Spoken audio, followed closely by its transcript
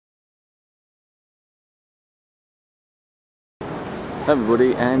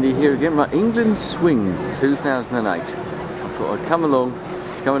Everybody, Andy here again. Right, England Swings 2008. I thought I'd come along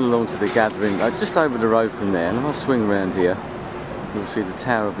to the gathering just over the road from there, and I'll swing around here. You'll see the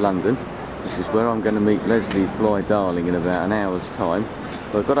Tower of London, which is where I'm going to meet Leslie Fly Darling in about an hour's time.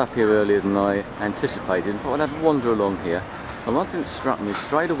 But I got up here earlier than I anticipated and thought I'd have a wander along here. And one thing that struck me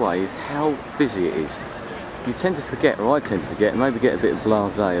straight away is how busy it is. You tend to forget, or I tend to forget, and maybe get a bit of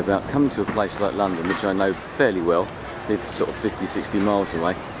blasé about coming to a place like London, which I know fairly well, live sort of 50-60 miles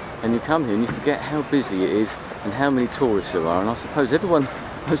away, and you come here and you forget how busy it is and how many tourists there are. And I suppose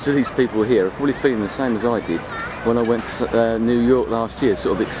most of these people here are probably feeling the same as I did when I went to New York last year.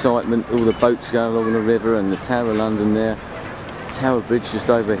 Sort of excitement, all the boats going along the river and the Tower of London there, Tower Bridge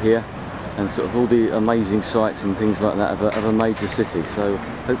just over here, and sort of all the amazing sights and things like that of a major city. So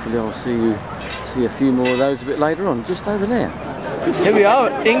hopefully I'll see a few more of those a bit later on, just over there. Here we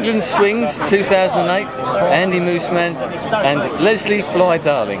are, England Swings 2008, Andy Mooseman and Leslie Fly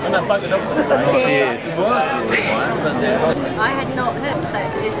Darling. She is. I had not heard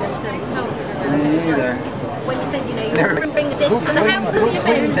that tradition until you told me. When you said, you know, you wouldn't bring a dish to the house or your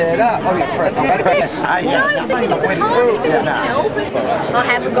bed. Dish? No, I said it was a party because we didn't know. I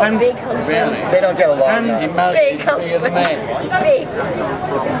haven't got a big husband. They don't get along. Big husband. Big.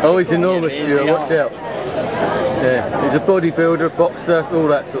 Oh, he's enormous, Stuart, watch out. Yeah, he's a bodybuilder, boxer, all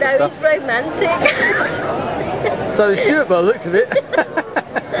that sort of stuff. No, he's romantic. So is Stuart by the looks of it. You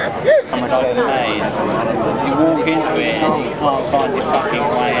walk into it and you can't find your fucking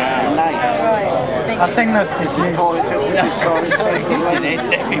way out. I think that's just you. Listen,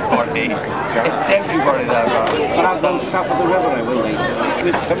 it's everybody. It's everybody though, right? But I'll go south of the river, will you?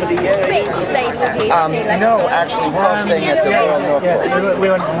 With somebody here. Rich stayed with you. No, actually, we're all staying at the Royal Norfolk.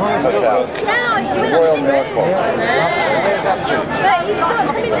 No, Royal Norfolk. But he's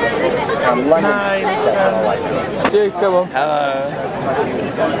not been London, that's all I like. Dude, come on. Hello.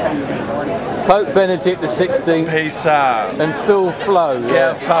 Pope Benedict XVI. Peace out. And Phil Flo.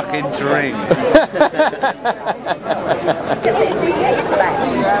 Get a fucking drink.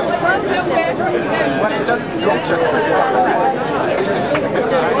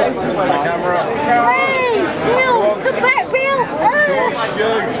 Hey, Bill, come back, Bill.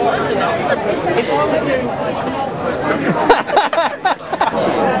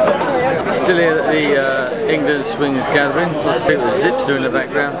 Still here at the England Swings gathering. There's people with Zipster in the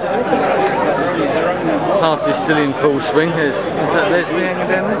background. Party's still in full swing. Is that Leslie hanging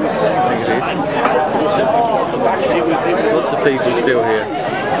down there? I think it is. Lots of people still here.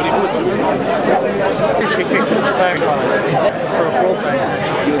 56 for a broadband.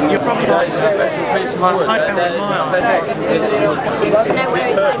 You're probably like a special piece of wood.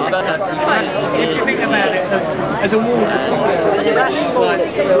 If you think about it as a water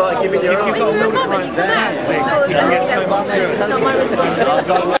like giving your you've got a water pipe there, you can get so much. It's not my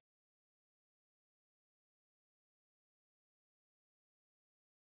responsibility.